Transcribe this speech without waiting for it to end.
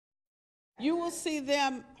You will see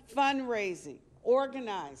them fundraising,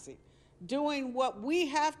 organizing, doing what we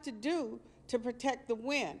have to do to protect the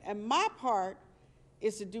win. And my part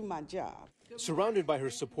is to do my job. Surrounded by her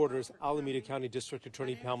supporters, Alameda County District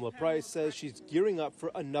Attorney Pamela Price says she's gearing up for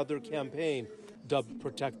another campaign, dubbed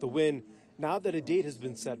Protect the Win, now that a date has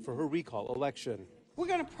been set for her recall election. We're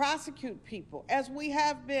going to prosecute people, as we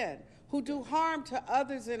have been, who do harm to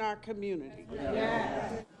others in our community.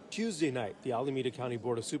 Yes. Tuesday night, the Alameda County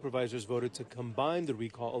Board of Supervisors voted to combine the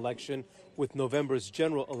recall election with November's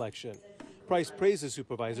general election. Price praised the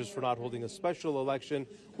supervisors for not holding a special election,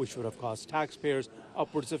 which would have cost taxpayers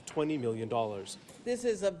upwards of $20 million. This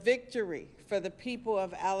is a victory for the people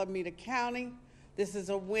of Alameda County. This is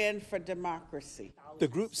a win for democracy. The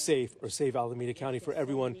group SAFE, or Save Alameda County for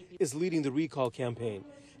Everyone, is leading the recall campaign.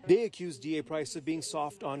 They accuse DA Price of being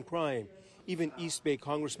soft on crime. Even East Bay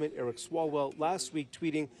Congressman Eric Swalwell last week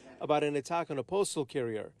tweeting about an attack on a postal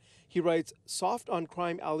carrier. He writes, soft on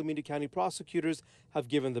crime Alameda County prosecutors have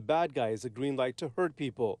given the bad guys a green light to hurt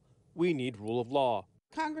people. We need rule of law.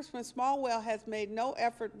 Congressman Smallwell has made no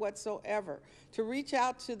effort whatsoever to reach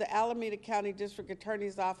out to the Alameda County District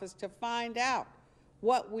Attorney's Office to find out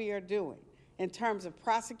what we are doing in terms of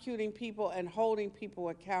prosecuting people and holding people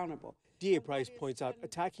accountable. DA Price points out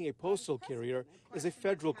attacking a postal carrier is a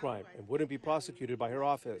federal crime and wouldn't be prosecuted by her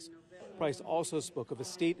office. Price also spoke of a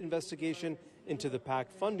state investigation into the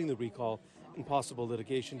PAC funding the recall and possible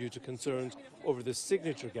litigation due to concerns over the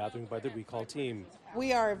signature gathering by the recall team.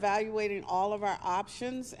 We are evaluating all of our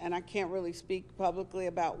options, and I can't really speak publicly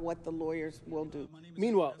about what the lawyers will do.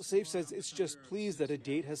 Meanwhile, SAFE says it's just pleased that a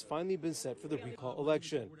date has finally been set for the recall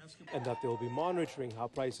election and that they will be monitoring how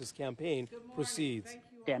Price's campaign proceeds.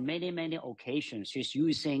 There are many occasions she's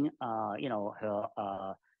using,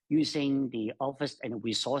 her using the office and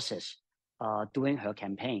resources during her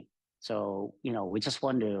campaign. So, we just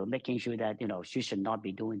want to making sure that, she should not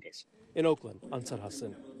be doing this. In Oakland, Ansar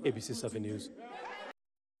Hassan, ABC 7 News.